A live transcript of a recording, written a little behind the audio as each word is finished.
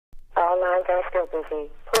lines are still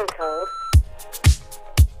busy. Please hold.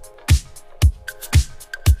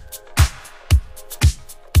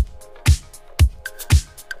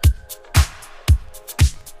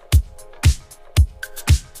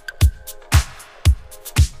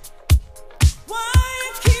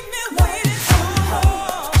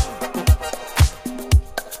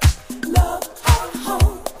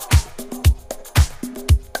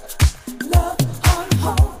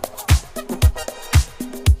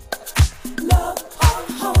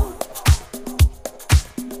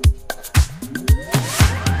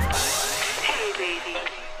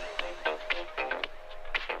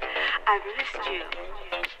 I've missed you.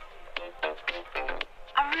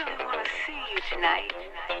 I really want to see you tonight.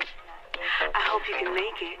 I hope you can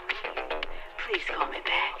make it. Please call me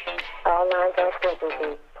back. All lines are still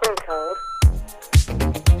busy. Please hold.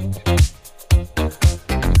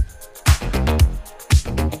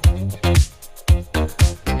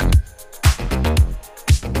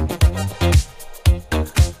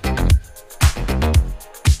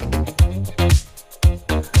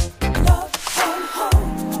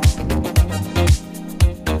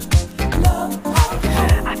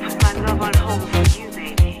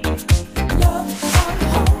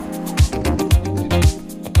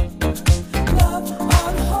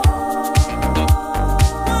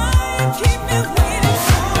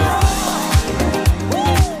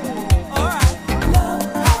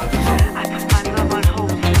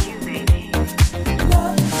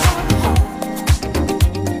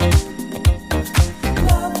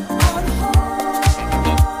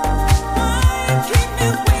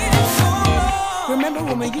 Remember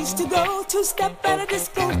when we used to go two-step at a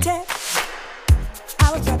discotheque?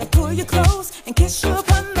 I would try to pull you close and kiss you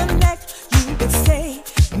upon the neck. You would say,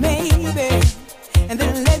 maybe, and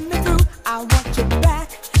then let me through. I want you back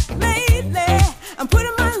lately. I'm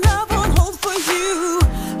putting my love on hold for you.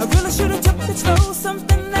 I really should have took it slow,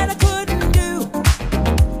 something that I couldn't do.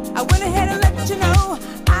 I went ahead and let you know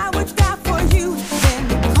I would die for you. Then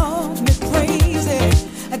you called me crazy.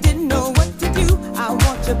 I didn't know what to do. I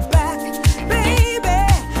want you back.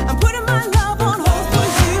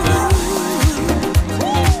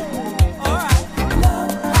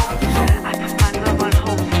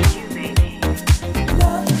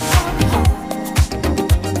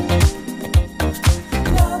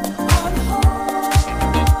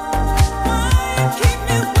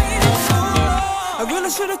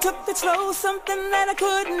 Should have took it slow, something that I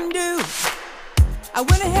couldn't do. I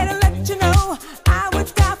went ahead and let you know I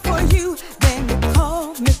would die for you. Then you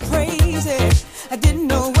called me crazy. I didn't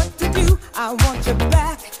know what to do. I want you back.